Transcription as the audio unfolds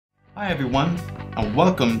Hi everyone, and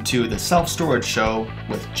welcome to the Self-Storage Show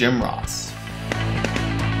with Jim Ross.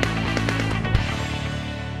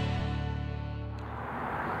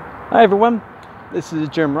 Hi everyone, this is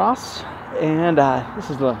Jim Ross, and this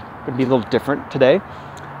is going to be a little different today.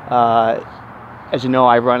 As you know,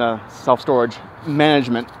 I run a self-storage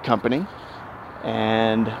management company,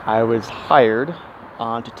 and I was hired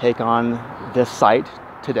to take on this site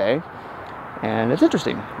today. And it's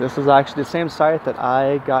interesting. This is actually the same site that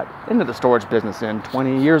I got into the storage business in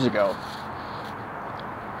 20 years ago.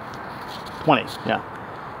 20, yeah.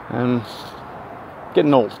 I'm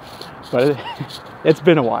getting old, but it's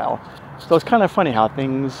been a while. So it's kind of funny how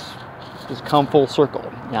things just come full circle.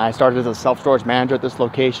 I started as a self-storage manager at this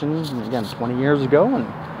location, again, 20 years ago, and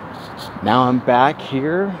now I'm back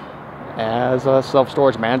here as a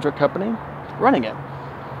self-storage management company running it.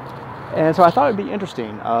 And so I thought it'd be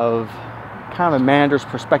interesting of kind of a manager's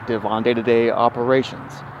perspective on day-to-day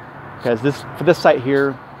operations, because for this site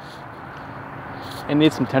here, it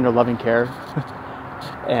needs some tender loving care.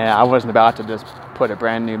 And I wasn't about to just put a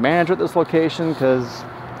brand new manager at this location, because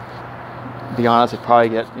to be honest, it'd probably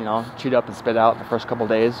get chewed up and spit out the first couple of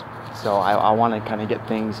days. So I want to kind of get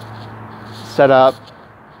things set up,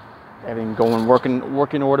 everything going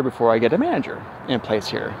working order before I get a manager in place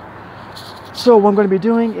here. So what I'm going to be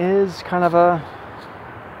doing is kind of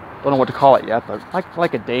don't know what to call it yet, but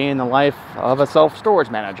like a day in the life of a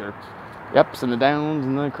self-storage manager. The ups and the downs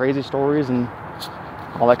and the crazy stories and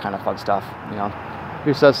all that kind of fun stuff.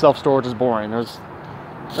 Who says self-storage is boring?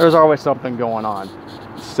 There's always something going on.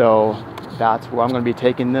 So that's where I'm going to be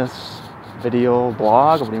taking this video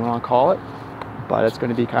blog, or what do you want to call it. But it's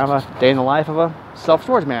going to be kind of a day in the life of a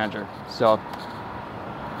self-storage manager. So,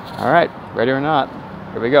 all right, ready or not,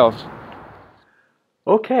 here we go.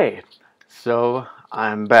 Okay, so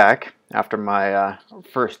I'm back after my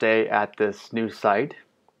first day at this new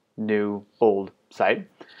old site.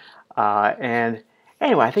 And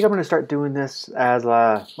anyway, I think I'm going to start doing this as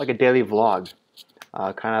like a daily vlog,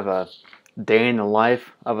 kind of a day in the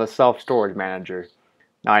life of a self-storage manager.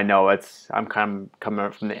 Now I know I'm kind of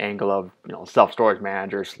coming from the angle of self-storage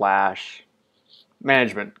manager /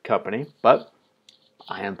 management company, but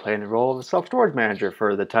I am playing the role of a self-storage manager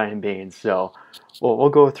for the time being. So we'll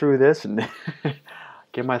go through this and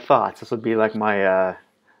give my thoughts. This would be like my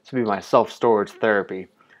self-storage therapy.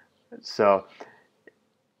 So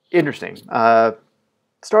interesting.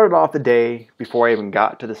 Started off the day before I even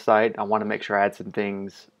got to the site. I want to make sure I had some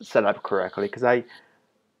things set up correctly, because I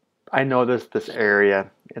know this area.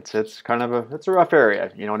 It's kind of a rough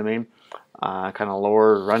area. You know what I mean? Kind of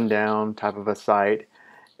lower rundown type of a site.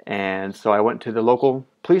 And so I went to the local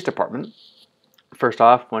police department. First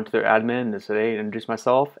off, went to their admin and said, hey, introduce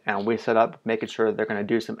myself, and we set up making sure they're going to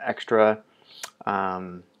do some extra,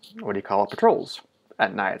 patrols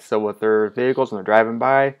at night. So with their vehicles when they're driving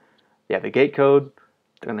by, they have the gate code.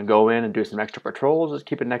 They're going to go in and do some extra patrols, just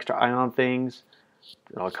keep an extra eye on things.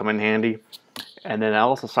 It'll come in handy. And then I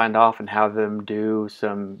also signed off and have them do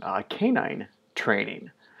some canine training.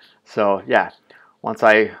 So yeah, once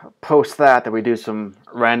I post that we do some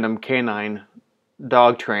random canine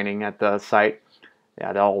dog training at the site,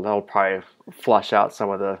 yeah, they'll probably flush out some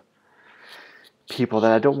of the people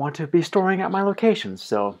that I don't want to be storing at my location.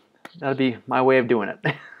 So that'll be my way of doing it.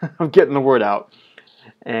 I'm getting the word out.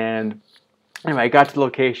 And anyway, I got to the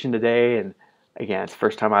location today, and again, it's the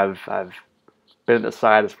first time I've been at the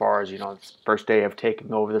site, as far as it's the first day of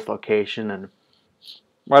taking over this location, and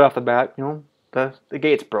right off the bat, the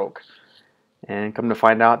gates broke. And come to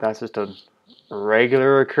find out, that's just a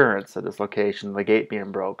regular occurrence at this location, the gate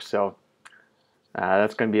being broke. So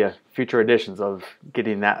that's going to be a future editions of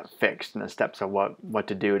getting that fixed, and the steps of what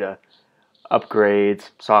to do to upgrades,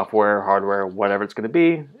 software, hardware, whatever it's going to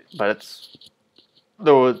be. But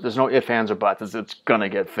there's no ifs, ands, or buts. It's going to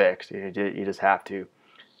get fixed. You just have to.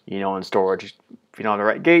 In storage, if you don't have the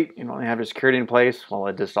right gate, you don't have your security in place, well,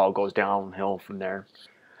 it just all goes downhill from there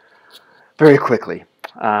very quickly.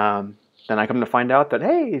 Then I come to find out that,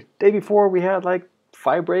 hey, day before we had like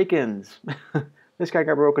 5 break-ins. This guy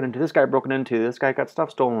got broken into, this guy got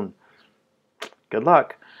stuff stolen. Good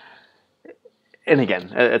luck. And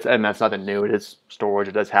again, and that's nothing new. It is storage.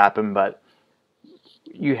 It does happen, but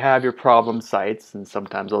you have your problem sites, and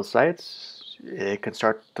sometimes those sites, it can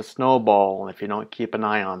start to snowball if you don't keep an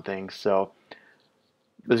eye on things. So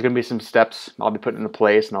there's going to be some steps I'll be putting into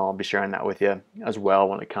place, and I'll be sharing that with you as well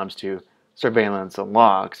when it comes to surveillance and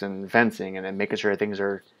locks and fencing, and then making sure things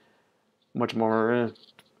are much more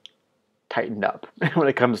tightened up when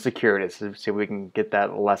it comes to security, so see if we can get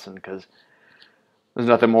that lesson, because there's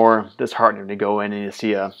nothing more disheartening to go in and you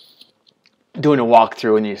see doing a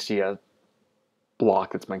walkthrough and you see a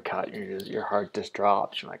block that's been cut. Your heart just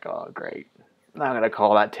drops. You're like, oh, great. Now I'm going to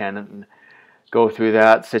call that tenant and go through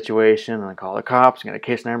that situation, and I call the cops and get a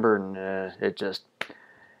case number, and it just,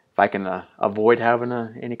 if I can avoid having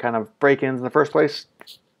any kind of break-ins in the first place,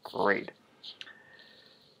 great.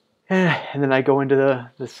 And then I go into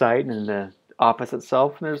the site and the office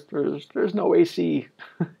itself, and there's no AC.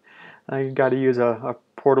 I got to use a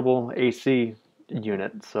portable AC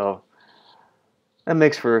unit, so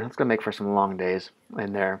it's gonna make for some long days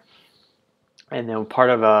in there. And then part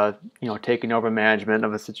of taking over management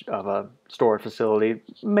of a storage facility,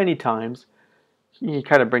 many times you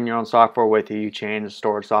kind of bring your own software with you. You change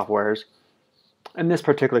storage softwares. In this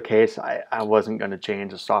particular case, I wasn't going to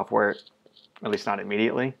change the software, at least not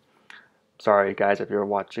immediately. Sorry guys if you're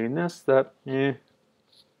watching this, that I'm going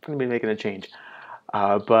to be making a change.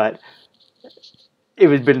 But it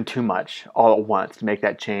was been too much all at once to make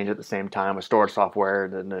that change at the same time with storage software.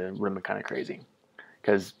 Then it would have been kind of crazy.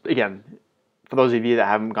 Because again, for those of you that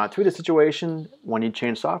haven't gone through the situation, when you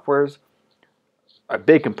change softwares, a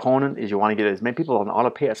big component is you want to get as many people on auto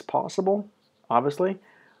pay as possible, obviously.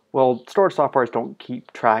 Well, storage softwares don't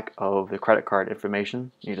keep track of the credit card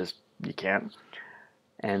information. You can't.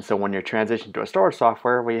 And so when you're transitioning to a storage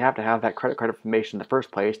software, well, you have to have that credit card information in the first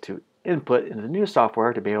place to input into the new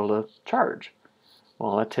software to be able to charge.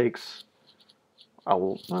 Well, that takes a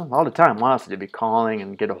lot of time, honestly, to be calling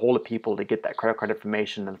and get a hold of people to get that credit card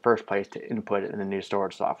information in the first place to input it in the new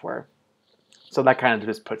storage software. So that kind of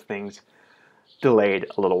just puts things delayed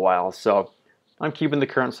a little while. So I'm keeping the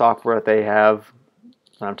current software that they have.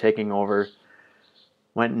 I'm taking over.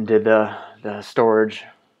 Went and did the storage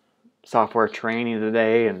software training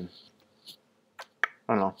today, and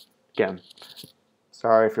I don't know. Again,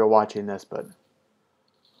 sorry if you're watching this, but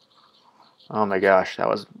oh my gosh, that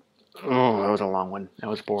was a long one. That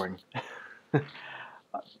was boring.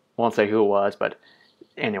 Won't say who it was, but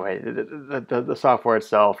anyway, the software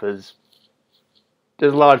itself is,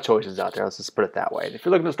 there's a lot of choices out there. Let's just put it that way. If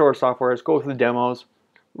you're looking at storage softwares, go through the demos,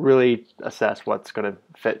 really assess what's going to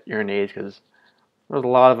fit your needs, because there's a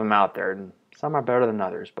lot of them out there, and some are better than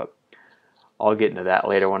others, but I'll get into that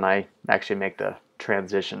later when I actually make the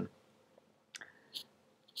transition.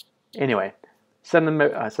 Anyway, sending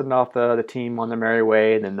off the team on their merry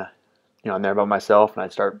way, and then I'm there by myself,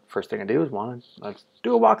 and first thing I do is let's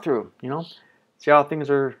do a walkthrough, see how things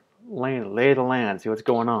are lay the land, see what's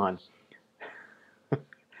going on.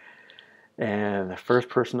 And the first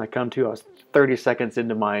person I come to, I was 30 seconds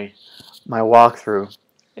into my walkthrough,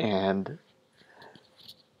 and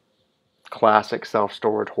classic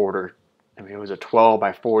self-storage hoarder. I mean, it was a 12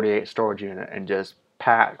 by 48 storage unit, and just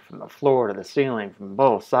packed from the floor to the ceiling from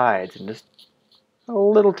both sides, and just a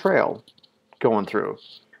little trail going through.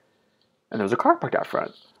 And there was a car parked out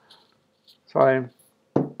front. So I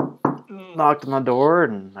knocked on the door,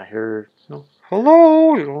 and I heard,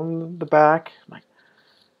 hello, in the back. I'm like,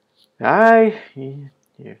 hi,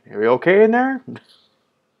 are you okay in there?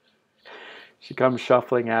 She comes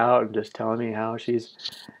shuffling out and just telling me how she's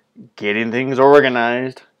getting things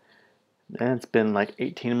organized. And it's been like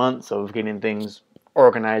 18 months of getting things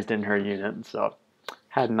organized in her unit. So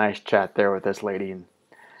had a nice chat there with this lady, and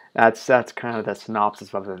that's kind of the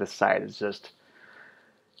synopsis of this site. It's just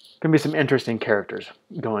going to be some interesting characters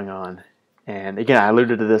going on. And again, I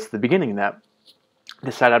alluded to this at the beginning, that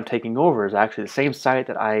the site I'm taking over is actually the same site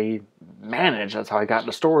that I managed. That's how I got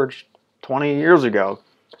into storage 20 years ago.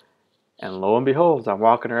 And lo and behold, as I'm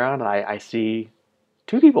walking around, I see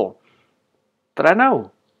two people that I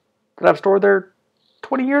know, that I've stored there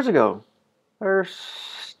 20 years ago. They're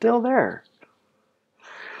still there.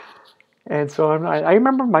 And so I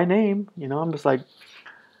remember my name. I'm just like,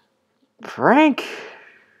 Frank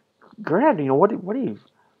Grant, what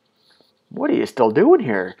are you still doing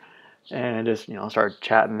here? And just start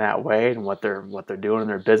chatting that way, and what they're doing in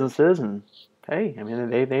their businesses. And hey, I mean,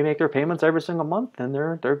 they make their payments every single month, and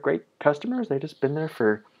they're great customers. They've just been there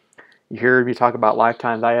for, you talk about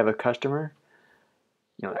lifetimes. I have a customer,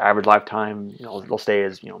 the average lifetime, they'll stay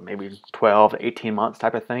as maybe 12 to 18 months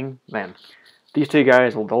type of thing. Man, these two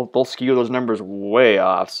guys they'll skew those numbers way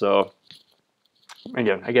off. So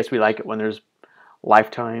again, I guess we like it when there's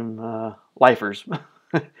lifetime lifers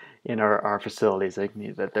in our facilities.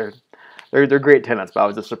 That they're great tenants. But I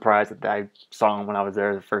was just surprised that I saw them when I was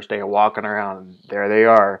there the first day of walking around, and there they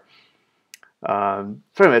are. So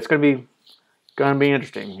anyway, it's gonna be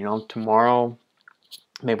interesting. Tomorrow,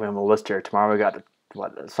 maybe on the list here. Tomorrow we got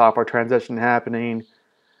the software transition happening.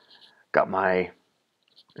 Got my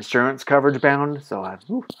insurance coverage bound, so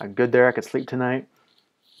I'm good there. I could sleep tonight.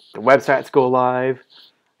 The websites go live.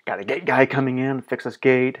 Got a gate guy coming in, fix this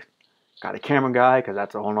gate. Got a camera guy, because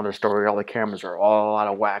that's a whole other story. All the cameras are all out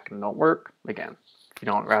of whack and don't work. Again, if you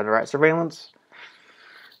don't have the right surveillance,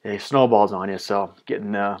 it snowballs on you. So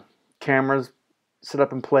getting the cameras set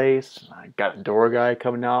up in place. I got a door guy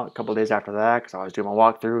coming out a couple of days after that, because I was doing my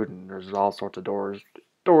walkthrough and there's all sorts of door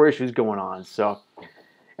issues going on. So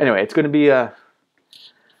anyway, it's going to be a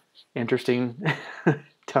interesting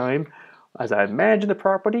time as I manage the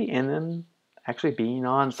property and then actually being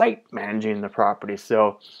on site managing the property.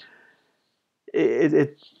 So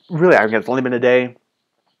it really, I guess it's only been a day.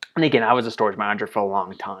 And again, I was a storage manager for a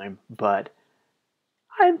long time, but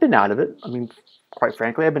I've been out of it. I mean, quite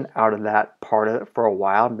frankly, I've been out of that part of it for a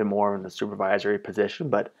while. I've been more in the supervisory position,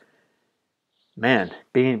 but man,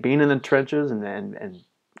 being in the trenches and again,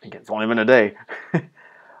 it's only been a day,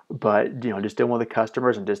 but just dealing with the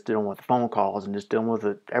customers and just dealing with the phone calls and just dealing with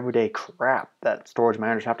the everyday crap that storage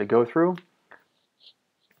managers have to go through.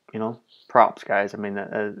 Props, guys. I mean,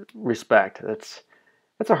 respect. That's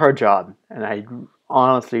a hard job, and I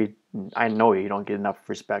know you don't get enough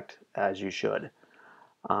respect as you should.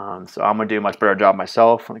 So I'm gonna do a much better job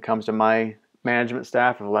myself when it comes to my management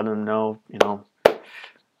staff of letting them know,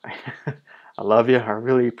 I love you. I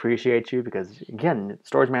really appreciate you, because again,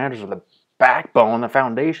 storage managers are the backbone, the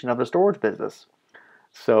foundation of the storage business.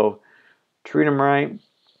 So treat them right.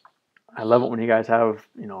 I love it when you guys have,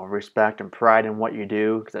 respect and pride in what you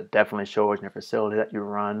do, because that definitely shows in your facility that you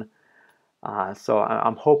run. So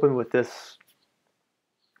I'm hoping with this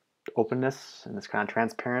openness and this kind of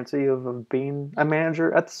transparency of being a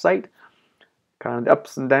manager at the site, kind of the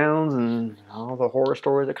ups and downs and all the horror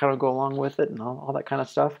stories that kind of go along with it and all that kind of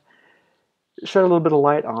stuff, shed a little bit of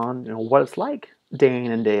light on what it's like day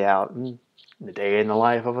in and day out and the day in the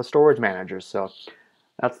life of a storage manager. So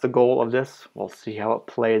that's the goal of this. We'll see how it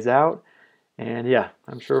plays out, and yeah,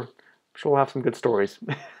 I'm sure we'll have some good stories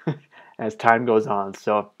as time goes on.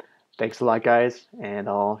 So thanks a lot, guys, and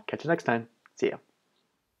I'll catch you next time. See ya.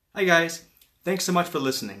 Hi guys, thanks so much for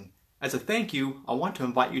listening. As a thank you, I want to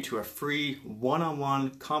invite you to a free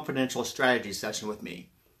one-on-one confidential strategy session with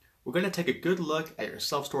me. We're going to take a good look at your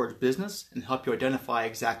self-storage business and help you identify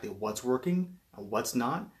exactly what's working and what's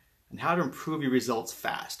not, and how to improve your results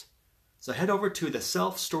fast. So head over to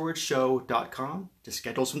theselfstorageshow.com to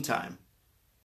schedule some time.